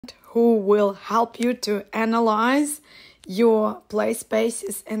who will help you to analyze your play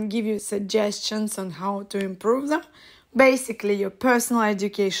spaces and give you suggestions on how to improve them. Basically, your personal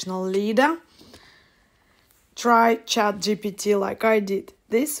educational leader. Try ChatGPT like I did.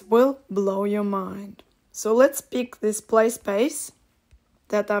 This will blow your mind. So let's pick this play space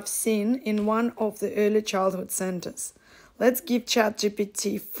that I've seen in one of the early childhood centers. Let's give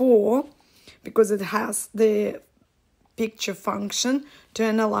ChatGPT 4 because it has the picture function to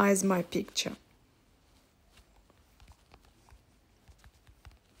analyze my picture.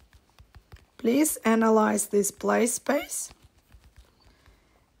 Please analyze this play space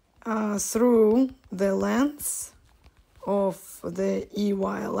through the lens of the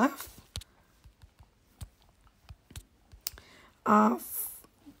EYLF.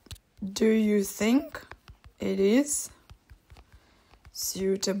 Do you think it is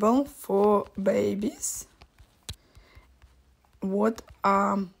suitable for babies? What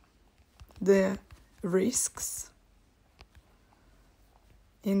are the risks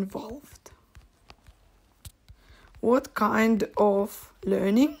involved? What kind of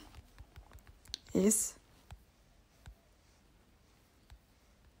learning is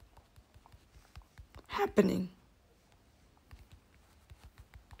happening?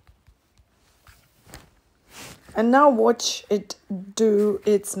 And now watch it do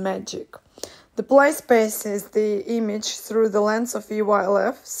its magic. The play space is the image through the lens of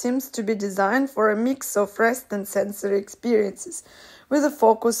EYLF seems to be designed for a mix of rest and sensory experiences with a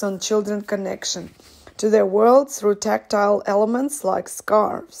focus on children's connection to their world through tactile elements like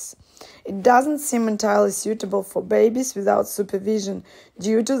scarves. It doesn't seem entirely suitable for babies without supervision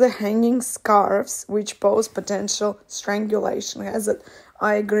due to the hanging scarves which pose potential strangulation hazard.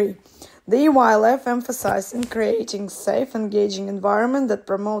 I agree. The EYLF emphasizes in creating safe, engaging environment that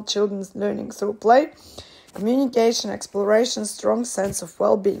promote children's learning through play, communication, exploration, strong sense of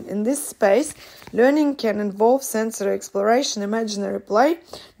well-being. In this space, learning can involve sensory exploration, imaginary play,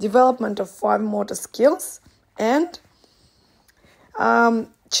 development of fine motor skills, and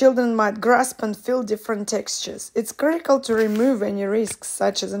children might grasp and feel different textures. It's critical to remove any risks,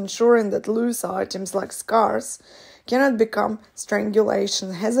 such as ensuring that loose items like scars cannot become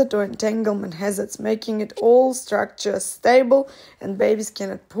strangulation hazard or entanglement hazards, making it all structures stable and babies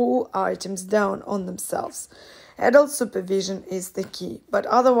cannot pull items down on themselves. Adult supervision is the key, but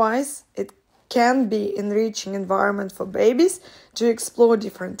otherwise it can be enriching environment for babies to explore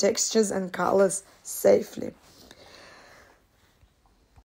different textures and colors safely.